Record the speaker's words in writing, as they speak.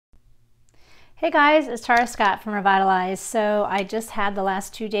Hey guys, it's Tara Scott from Revitalize. So I just had the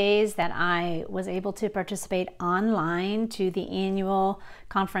last 2 days that I was able to participate online to the annual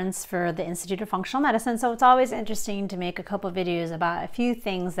conference for the Institute of Functional Medicine. So it's always interesting to make a couple videos about a few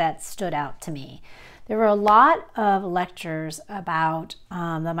things that stood out to me. There were a lot of lectures about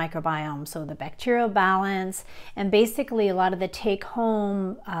the microbiome, so the bacterial balance, and basically a lot of the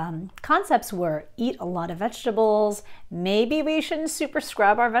take-home concepts were eat a lot of vegetables, maybe we shouldn't super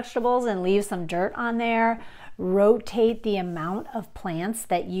scrub our vegetables and leave some dirt on there, rotate the amount of plants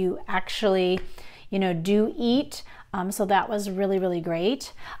that you actually do eat. So that was really, really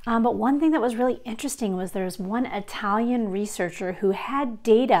great. But one thing that was really interesting was there's one Italian researcher who had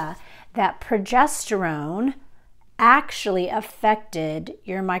data that progesterone actually affected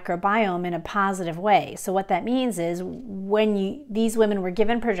your microbiome in a positive way. So what that means is when these women were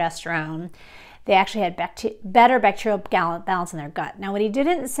given progesterone, they actually had better bacterial balance in their gut. Now, what he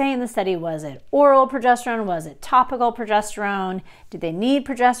didn't say in the study, was it oral progesterone? Was it topical progesterone? Did they need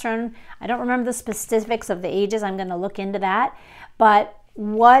progesterone? I don't remember the specifics of the ages. I'm going to look into that. But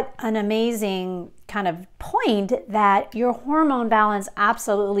what an amazing kind of point that your hormone balance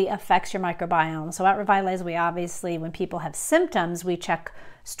absolutely affects your microbiome. So at Revitalize, we obviously, when people have symptoms, we check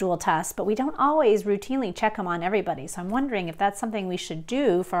stool tests, but we don't always routinely check them on everybody. So I'm wondering if that's something we should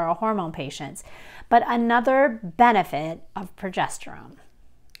do for our hormone patients. But another benefit of progesterone.